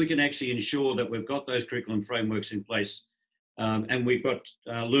 Unless we can actually ensure that we've got those curriculum frameworks in place and we've got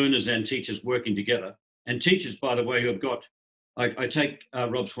learners and teachers working together. And teachers, by the way, who have got, I take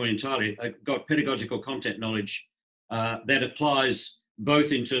Rob's point entirely, got pedagogical content knowledge that applies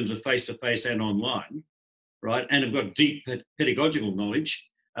both in terms of face-to-face and online, right, and have got deep pedagogical knowledge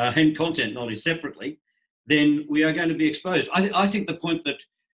and content knowledge separately, then we are going to be exposed. I think the point that,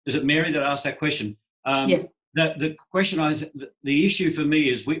 is it Mary that asked that question? Yes. The question, the issue for me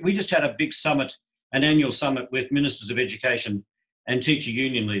is we just had a big summit, an annual summit with ministers of education and teacher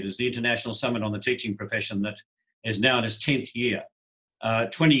union leaders, the International Summit on the Teaching Profession that is now in its 10th year.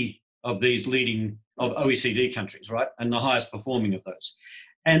 20 of these leading of OECD countries, right, and the highest performing of those.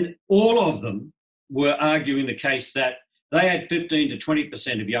 And all of them were arguing the case that they had 15 to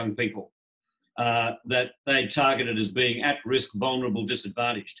 20% of young people that they targeted as being at risk, vulnerable,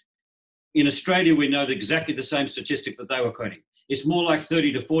 disadvantaged. In Australia, we know exactly the same statistic that they were quoting. It's more like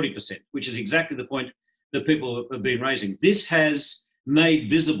 30 to 40%, which is exactly the point that people have been raising. This has made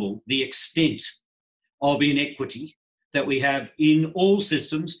visible the extent of inequity that we have in all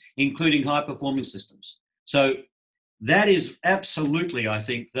systems, including high-performing systems. So that is absolutely, I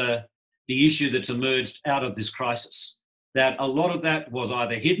think, the issue that's emerged out of this crisis, that a lot of that was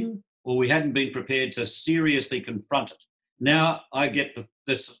either hidden or we hadn't been prepared to seriously confront it. Now I get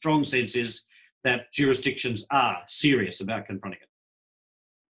the strong sense is that jurisdictions are serious about confronting it.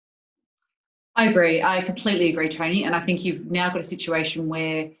 I agree. I completely agree, Tony. And I think you've now got a situation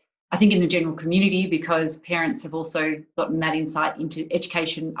where I think in the general community, because parents have also gotten that insight into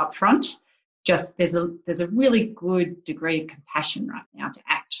education up front, just there's a really good degree of compassion right now to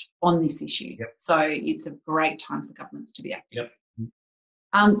act on this issue. Yep. So it's a great time for governments to be active. Yep.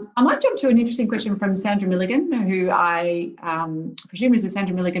 I might jump to an interesting question from Sandra Milligan, who I presume is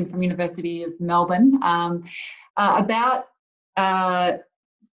Sandra Milligan from University of Melbourne, about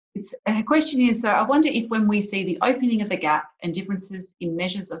her question is, so I wonder if when we see the opening of the gap and differences in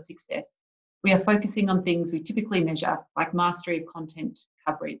measures of success, we are focusing on things we typically measure, like mastery of content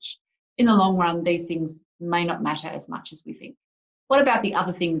coverage. In the long run, these things may not matter as much as we think. What about the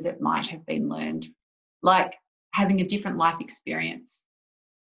other things that might have been learned, like having a different life experience,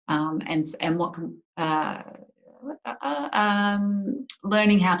 and what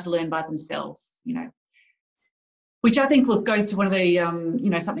learning how to learn by themselves, which I think goes to one of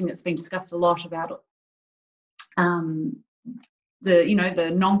the something that's been discussed a lot about the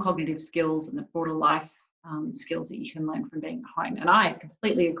non-cognitive skills and the broader life skills that you can learn from being at home. And I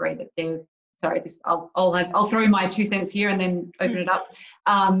completely agree that I'll throw my 2 cents here and then open it up.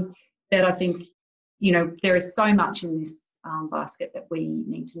 That I think there is so much in this basket that we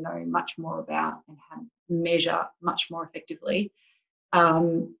need to know much more about and how to measure much more effectively.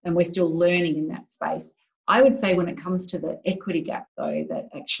 And we're still learning in that space. I would say when it comes to the equity gap, though, that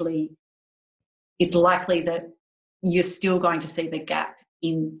actually it's likely that you're still going to see the gap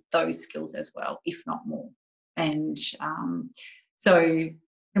in those skills as well, if not more. And so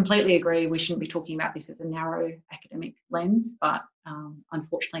completely agree, we shouldn't be talking about this as a narrow academic lens, but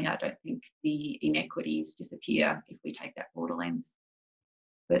unfortunately, I don't think the inequities disappear if we take that broader lens.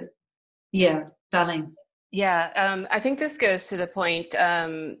 But yeah, Darlene. Yeah, I think this goes to the point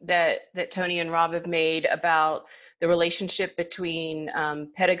that Tony and Rob have made about the relationship between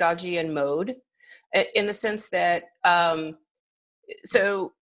pedagogy and mode, in the sense that,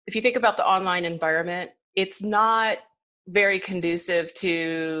 so if you think about the online environment, it's not very conducive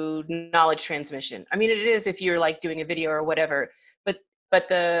to knowledge transmission. I mean, it is if you're like doing a video or whatever, but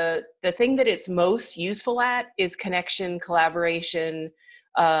the thing that it's most useful at is connection, collaboration,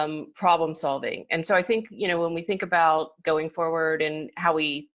 problem solving. And so I think, when we think about going forward and how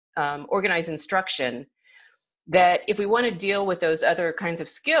we organize instruction, that if we want to deal with those other kinds of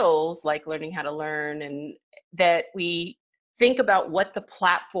skills, like learning how to learn, and that we think about what the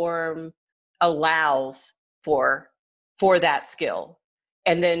platform allows for that skill,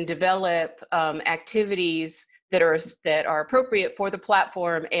 and then develop activities that are appropriate for the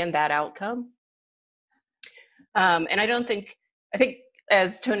platform and that outcome. And I think,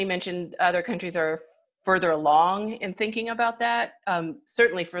 as Tony mentioned, other countries are further along in thinking about that,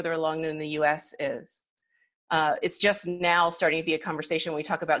 certainly further along than the US is. It's just now starting to be a conversation when we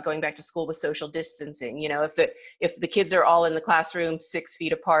talk about going back to school with social distancing. If the kids are all in the classroom 6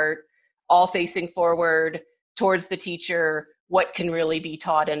 feet apart, all facing forward towards the teacher, what can really be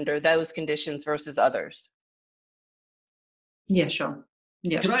taught under those conditions versus others? Yeah, sure.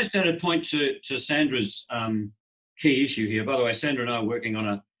 Yeah. Can I just add a point to Sandra's key issue here? By the way, Sandra and I are working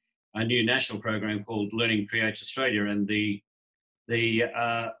on a new national program called Learning Creates Australia, and the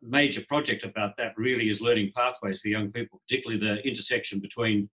major project about that really is learning pathways for young people, particularly the intersection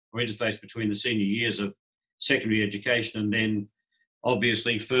between, or interface between, the senior years of secondary education and then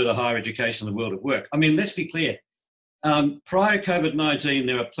obviously further higher education in the world of work. I mean, let's be clear. Prior to COVID-19,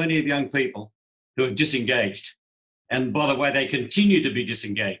 there are plenty of young people who are disengaged And by the way, they continue to be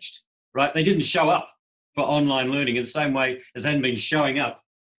disengaged, right? They didn't show up for online learning in the same way as they hadn't been showing up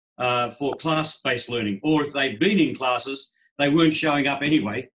for class-based learning. Or if they'd been in classes, they weren't showing up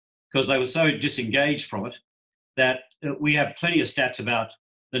anyway because they were so disengaged from it that we have plenty of stats about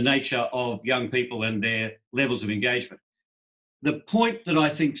the nature of young people and their levels of engagement. The point that I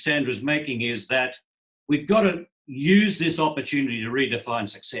think Sandra's making is that we've got to use this opportunity to redefine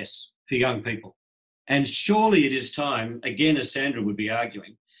success for young people. And surely it is time, again, as Sandra would be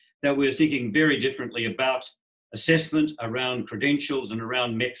arguing, that we're thinking very differently about assessment, around credentials and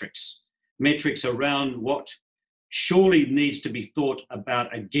around metrics around what surely needs to be thought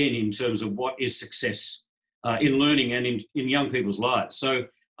about again in terms of what is success in learning and in young people's lives. So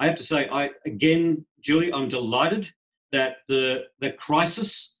I have to say, again, Julie, I'm delighted that the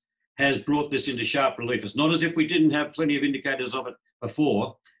crisis has brought this into sharp relief. It's not as if we didn't have plenty of indicators of it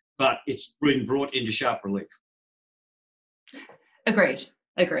before, but it's been brought into sharp relief. Agreed.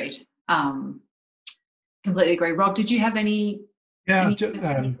 Completely agree. Rob, did you have any? Yeah,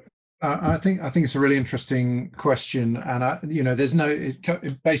 I think it's a really interesting question, and there's no.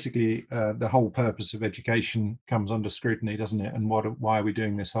 Basically, the whole purpose of education comes under scrutiny, doesn't it? And why are we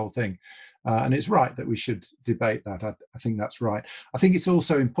doing this whole thing? And it's right that we should debate that. I think that's right. I think it's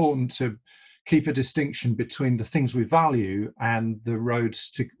also important to keep a distinction between the things we value and the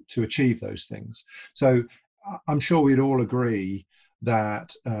roads to achieve those things. So I'm sure we'd all agree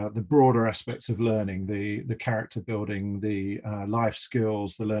that the broader aspects of learning, the character building, the life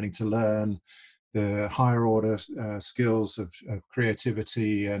skills, the learning to learn, the higher order skills of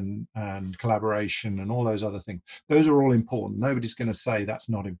creativity and collaboration and all those other things, those are all important. Nobody's going to say that's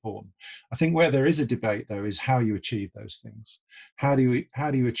not important. I think where there is a debate, though, is how you achieve those things. How do you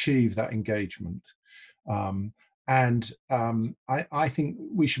achieve that engagement? I think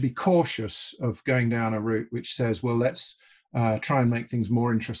we should be cautious of going down a route which says, well, let's try and make things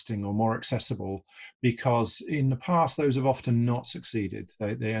more interesting or more accessible, because in the past those have often not succeeded.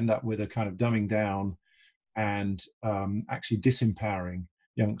 They end up with a kind of dumbing down and actually disempowering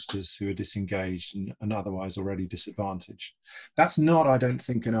youngsters who are disengaged and otherwise already disadvantaged. That's not, I don't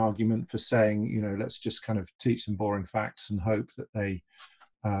think, an argument for saying, let's just kind of teach them boring facts and hope that they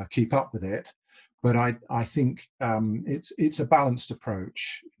keep up with it. But I think it's a balanced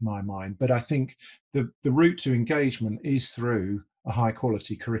approach in my mind. But I think the route to engagement is through a high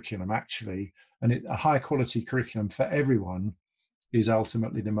quality curriculum, actually. And a high quality curriculum for everyone is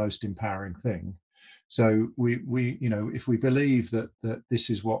ultimately the most empowering thing. So we if we believe that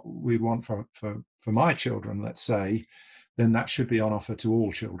this is what we want for my children, let's say, then that should be on offer to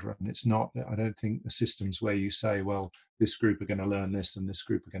all children. It's not, I don't think the systems where you say, well, this group are going to learn this and this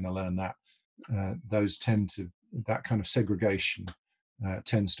group are going to learn that. That kind of segregation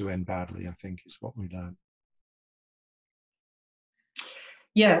tends to end badly, I think, is what we learn.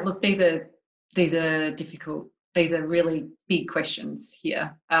 Yeah, look, these are difficult. These are really big questions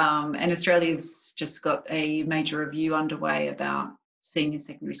here. And Australia's just got a major review underway about senior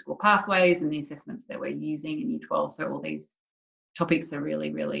secondary school pathways and the assessments that we're using in Year 12. So all these topics are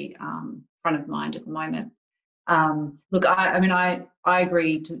really, really front of mind at the moment. Look, I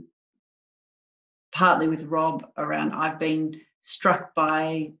agree partly with Rob around, I've been struck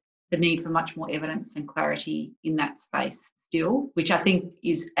by the need for much more evidence and clarity in that space still, which I think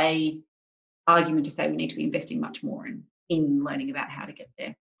is a argument to say we need to be investing much more in learning about how to get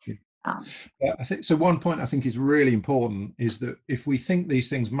there. I think so. One point I think is really important is that if we think these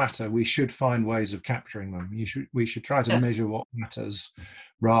things matter, we should find ways of capturing them. We should try to measure what matters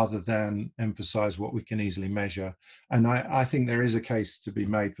rather than emphasize what we can easily measure. And I think there is a case to be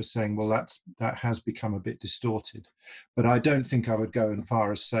made for saying, well, that has become a bit distorted. But I don't think I would go as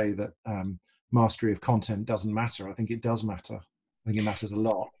far as say that mastery of content doesn't matter. I think it does matter. I think it matters a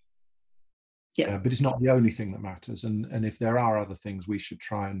lot. Yeah. But it's not the only thing that matters. And if there are other things, we should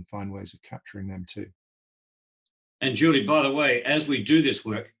try and find ways of capturing them too. And Julie, by the way, as we do this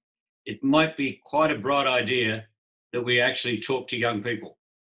work, it might be quite a bright idea that we actually talk to young people.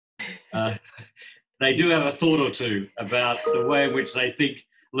 They do have a thought or two about the way in which they think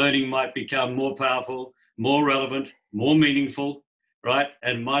learning might become more powerful, more relevant, more meaningful, right?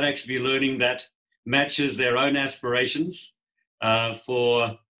 And might actually be learning that matches their own aspirations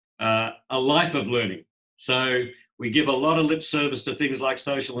for a life of learning. So we give a lot of lip service to things like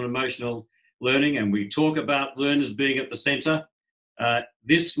social and emotional learning, and we talk about learners being at the centre.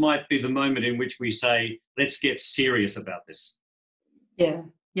 This might be the moment in which we say, let's get serious about this. Yeah.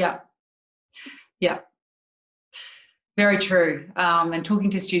 Very true. And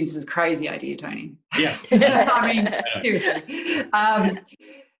talking to students is a crazy idea, Tony. Yeah. I mean, seriously.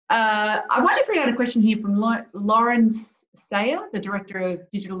 I might just read out a question here from Lawrence Sayer, the Director of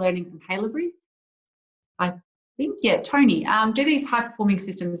Digital Learning from Haileybury. I think, yeah, Tony, do these high-performing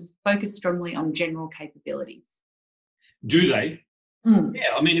systems focus strongly on general capabilities? Do they?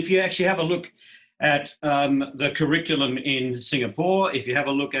 Yeah, I mean, if you actually have a look at the curriculum in Singapore, if you have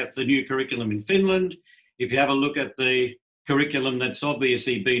a look at the new curriculum in Finland, if you have a look at the curriculum that's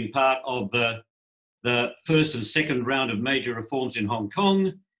obviously been part of the first and second round of major reforms in Hong Kong,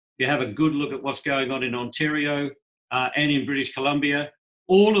 if you have a good look at what's going on in Ontario and in British Columbia,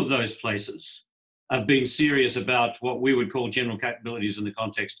 all of those places have been serious about what we would call general capabilities in the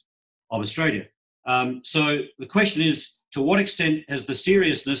context of Australia. So the question is, to what extent has the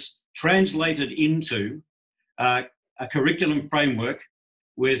seriousness translated into a curriculum framework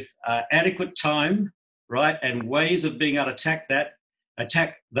with adequate time, right, and ways of being able to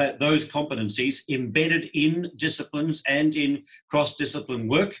attack those competencies embedded in disciplines and in cross-discipline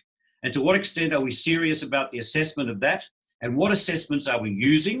work? And to what extent are we serious about the assessment of that? And what assessments are we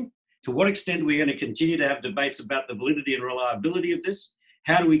using? To what extent are we going to continue to have debates about the validity and reliability of this?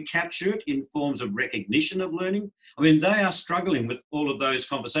 How do we capture it in forms of recognition of learning? I mean, they are struggling with all of those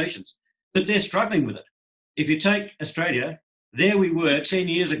conversations, but they're struggling with it. If you take Australia, there we were 10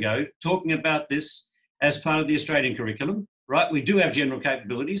 years ago talking about this as part of the Australian curriculum, right? We do have general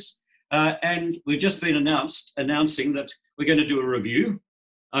capabilities, and we've just been announcing that we're going to do a review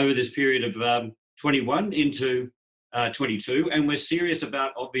over this period of 21 into 22, and we're serious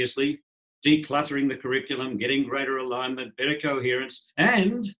about, obviously, decluttering the curriculum, getting greater alignment, better coherence,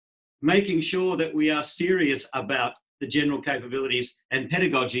 and making sure that we are serious about the general capabilities and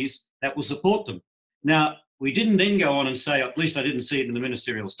pedagogies that will support them. Now, we didn't then go on and say, at least I didn't see it in the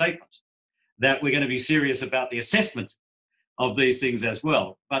ministerial statement, that we're going to be serious about the assessment of these things as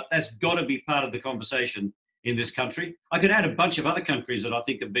well. But that's got to be part of the conversation in this country. I could add a bunch of other countries that I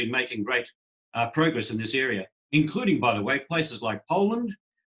think have been making great progress in this area, including, by the way, places like Poland,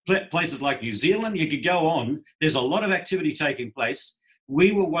 places like New Zealand. You could go on. There's a lot of activity taking place.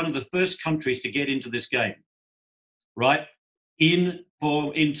 We were one of the first countries to get into this game, right? In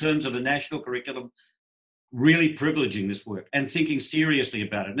terms of a national curriculum, really privileging this work and thinking seriously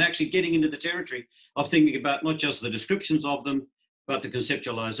about it, and actually getting into the territory of thinking about not just the descriptions of them, but the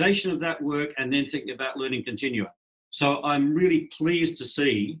conceptualization of that work, and then thinking about learning continua. So I'm really pleased to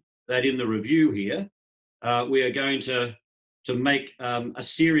see that in the review here, we are going to make a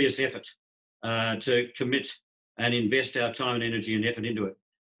serious effort to commit and invest our time and energy and effort into it.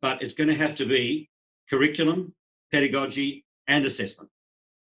 But it's going to have to be curriculum, pedagogy, and assessment.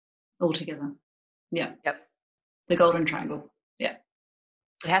 All together. Yeah. Yep. The golden triangle. Yeah.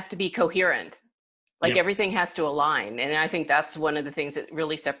 It has to be coherent. Like Yep. everything has to align. And I think that's one of the things that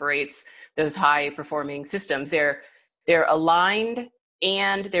really separates those high performing systems. They're aligned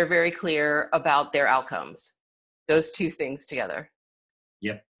and they're very clear about their outcomes. Those two things together.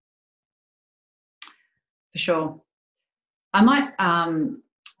 Yep. For sure. I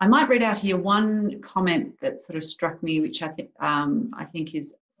might read out here one comment that sort of struck me, which I think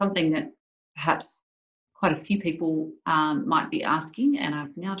is something that perhaps quite a few people might be asking, and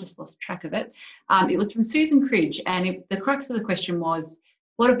I've now just lost track of it. It was from Susan Cridge, and the crux of the question was,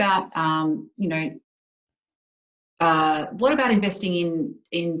 what about investing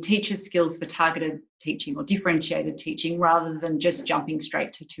in teachers' skills for targeted teaching or differentiated teaching rather than just jumping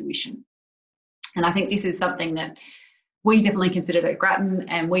straight to tuition? And I think this is something that we definitely considered at Grattan,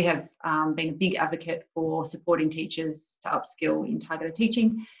 and we have been a big advocate for supporting teachers to upskill in targeted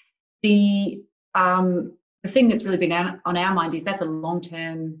teaching. The thing that's really been on our mind is that's a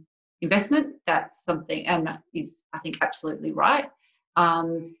long-term investment. That's something, and that is, I think, absolutely right.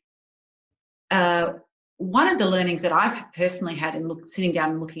 One of the learnings that I've personally had in sitting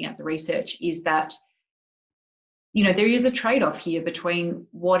down and looking at the research is that, there is a trade-off here between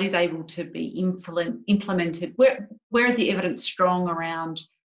what is able to be implemented. Where is the evidence strong around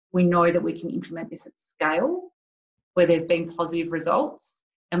we know that we can implement this at scale, where there's been positive results,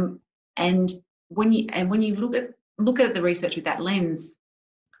 and when you look at the research with that lens,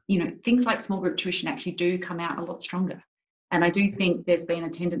 things like small group tuition actually do come out a lot stronger. And I do think there's been a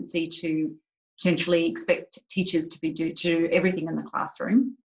tendency to potentially expect teachers to do everything in the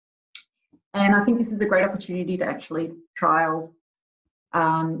classroom. And I think this is a great opportunity to actually trial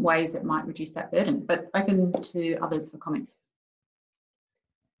ways that might reduce that burden, but open to others for comments.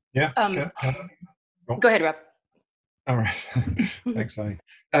 Yeah. Go ahead, Rob. All right. Thanks, Amy.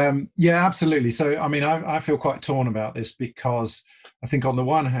 Yeah, absolutely. So, I mean, I feel quite torn about this because I think on the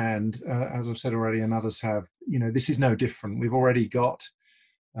one hand, as I've said already and others have, this is no different. We've already got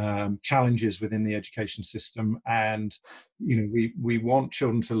challenges within the education system, and we want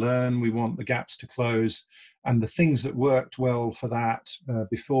children to learn, we want the gaps to close, and the things that worked well for that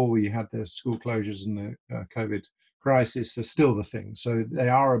before we had the school closures and the COVID crisis are still the things. So they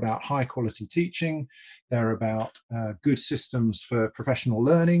are about high quality teaching, they're about good systems for professional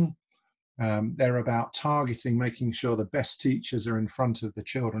learning, they're about targeting, making sure the best teachers are in front of the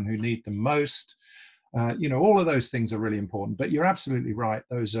children who need them most. All of those things are really important, but you're absolutely right.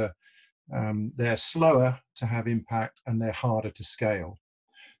 Those are, they're slower to have impact and they're harder to scale.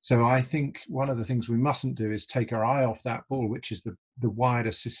 So I think one of the things we mustn't do is take our eye off that ball, which is the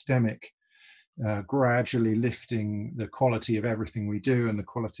wider systemic, gradually lifting the quality of everything we do and the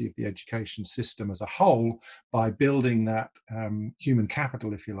quality of the education system as a whole by building that human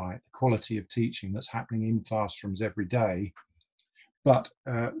capital, if you like, the quality of teaching that's happening in classrooms every day. But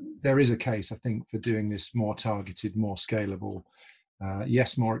there is a case, I think, for doing this more targeted, more scalable,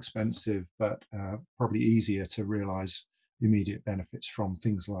 yes, more expensive, but probably easier to realise immediate benefits from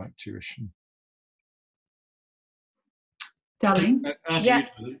things like tuition. Darlene? Yeah.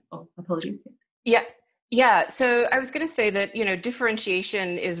 Oh, apologies. Yeah. So I was going to say that,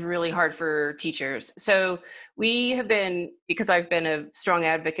 differentiation is really hard for teachers. So we have been, because I've been a strong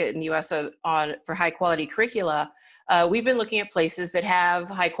advocate in the US for high quality curricula, we've been looking at places that have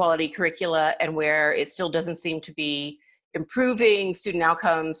high quality curricula and where it still doesn't seem to be improving student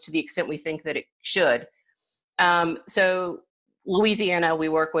outcomes to the extent we think that it should. So Louisiana, we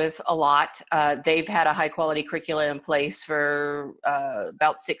work with a lot. They've had a high quality curricula in place for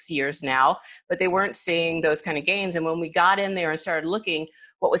about 6 years now, but they weren't seeing those kind of gains. And when we got in there and started looking,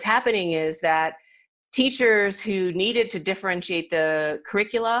 what was happening is that teachers who needed to differentiate the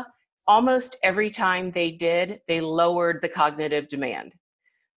curricula, almost every time they did, they lowered the cognitive demand.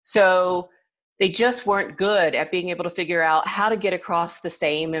 So they just weren't good at being able to figure out how to get across the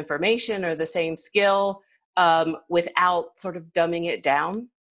same information or the same skill without sort of dumbing it down.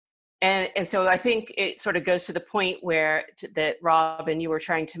 And so I think it sort of goes to the point where that Rob and you were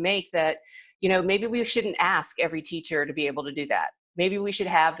trying to make, that, maybe we shouldn't ask every teacher to be able to do that. Maybe we should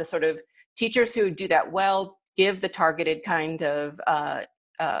have the sort of teachers who do that well, give the targeted kind of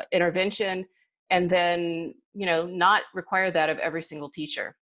intervention, and then, not require that of every single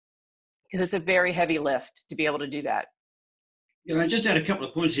teacher, because it's a very heavy lift to be able to do that. I just add a couple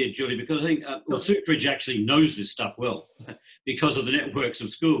of points here, Julie, because I think Sucridge actually knows this stuff well because of the networks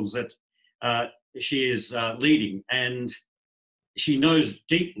of schools that she is leading, and she knows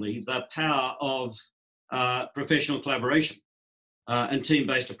deeply the power of professional collaboration and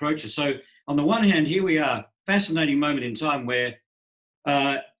team-based approaches. So on the one hand, here we are, fascinating moment in time where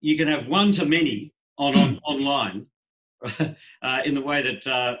you can have one-to-many online in the way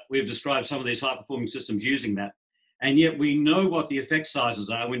that we've described some of these high-performing systems using that. And yet we know what the effect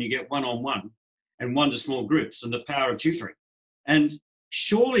sizes are when you get one-on-one and one to small groups, and the power of tutoring. And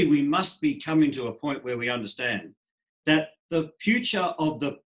surely we must be coming to a point where we understand that the future of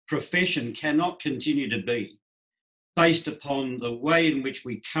the profession cannot continue to be based upon the way in which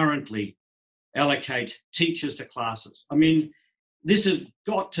we currently allocate teachers to classes. I mean, this has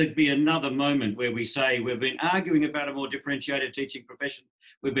got to be another moment where we say we've been arguing about a more differentiated teaching profession.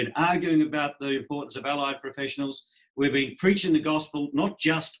 We've been arguing about the importance of allied professionals. We've been preaching the gospel, not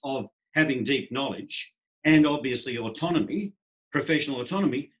just of having deep knowledge and obviously autonomy, professional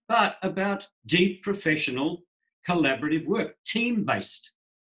autonomy, but about deep professional collaborative work, team-based.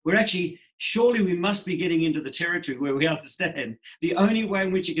 Surely we must be getting into the territory where we understand the only way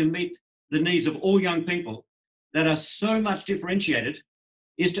in which you can meet the needs of all young people that are so much differentiated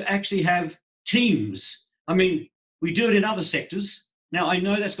is to actually have teams. I mean, we do it in other sectors. Now, I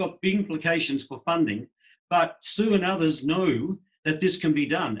know that's got big implications for funding, but Sue and others know that this can be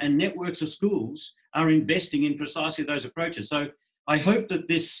done, and networks of schools are investing in precisely those approaches. So I hope that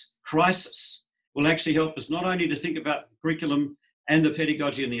this crisis will actually help us not only to think about the curriculum and the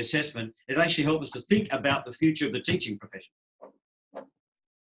pedagogy and the assessment, it actually helps us to think about the future of the teaching profession.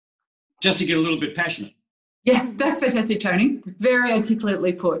 Just to get a little bit passionate. Yeah, that's fantastic, Tony. Very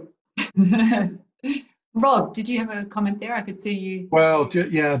articulately put. Rob, did you have a comment there? I could see you. Well,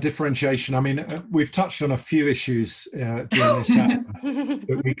 yeah, differentiation. I mean, we've touched on a few issues during this,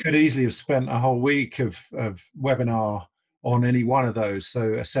 but we could easily have spent a whole week of webinar on any one of those.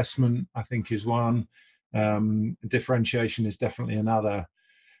 So assessment, I think, is one. Differentiation is definitely another.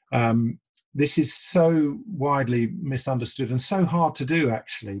 This is so widely misunderstood and so hard to do,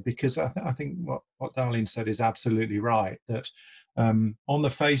 actually, because I think what Darlene said is absolutely right, that on the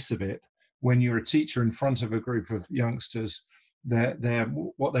face of it, when you're a teacher in front of a group of youngsters,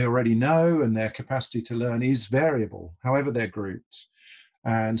 what they already know and their capacity to learn is variable, however they're grouped.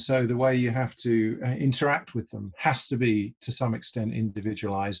 And so the way you have to interact with them has to be, to some extent,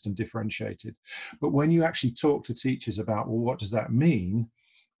 individualized and differentiated. But when you actually talk to teachers about, well, what does that mean?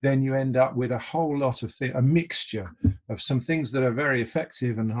 Then you end up with a whole lot of a mixture of some things that are very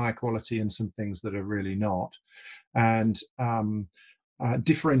effective and high quality and some things that are really not. And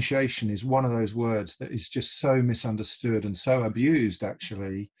differentiation is one of those words that is just so misunderstood and so abused,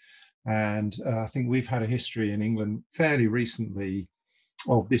 actually. And I think we've had a history in England fairly recently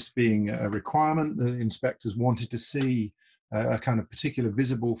of this being a requirement. The inspectors wanted to see a kind of particular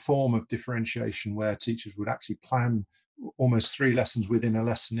visible form of differentiation where teachers would actually plan almost 3 lessons within a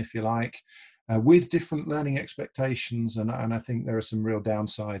lesson, if you like, with different learning expectations. And I think there are some real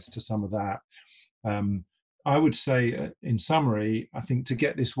downsides to some of that. I would say, in summary, I think to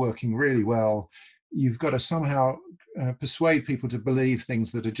get this working really well, you've got to somehow persuade people to believe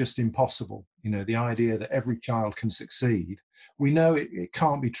things that are just impossible. You know, the idea that every child can succeed. We know it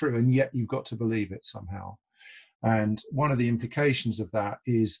can't be true, and yet you've got to believe it somehow. And one of the implications of that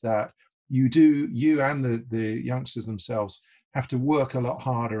is that you and the youngsters themselves have to work a lot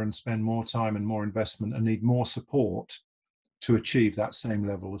harder and spend more time and more investment and need more support to achieve that same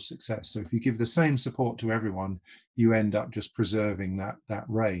level of success. So if you give the same support to everyone, you end up just preserving that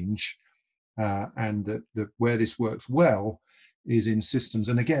range. And where this works well is in systems.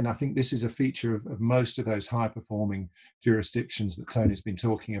 And again, I think this is a feature of most of those high-performing jurisdictions that Tony's been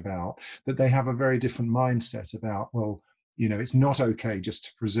talking about, that they have a very different mindset about, well, you know, it's not okay just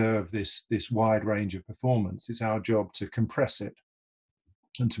to preserve this wide range of performance. It's our job to compress it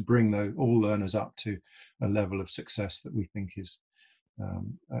and to bring all learners up to a level of success that we think is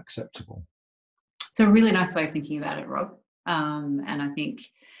acceptable. It's a really nice way of thinking about it, Rob. And I think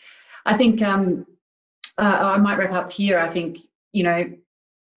I might wrap up here. I think, you know,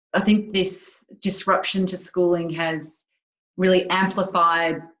 I think this disruption to schooling has really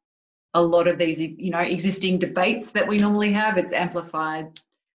amplified a lot of these, you know, existing debates that we normally have. It's amplified,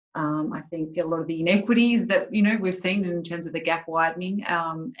 I think, a lot of the inequities that, you know, we've seen in terms of the gap widening,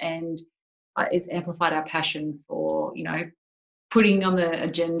 and it's amplified our passion for, you know, putting on the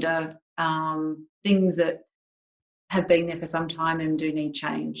agenda things that have been there for some time and do need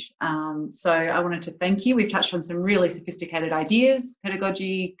change. So I wanted to thank you. We've touched on some really sophisticated ideas,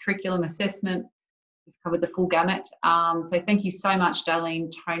 pedagogy, curriculum assessment. We've covered the full gamut. So thank you so much,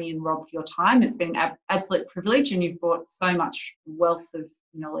 Darlene, Tony and Rob, for your time. It's been an absolute privilege, and you've brought so much wealth of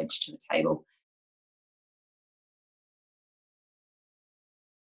knowledge to the table.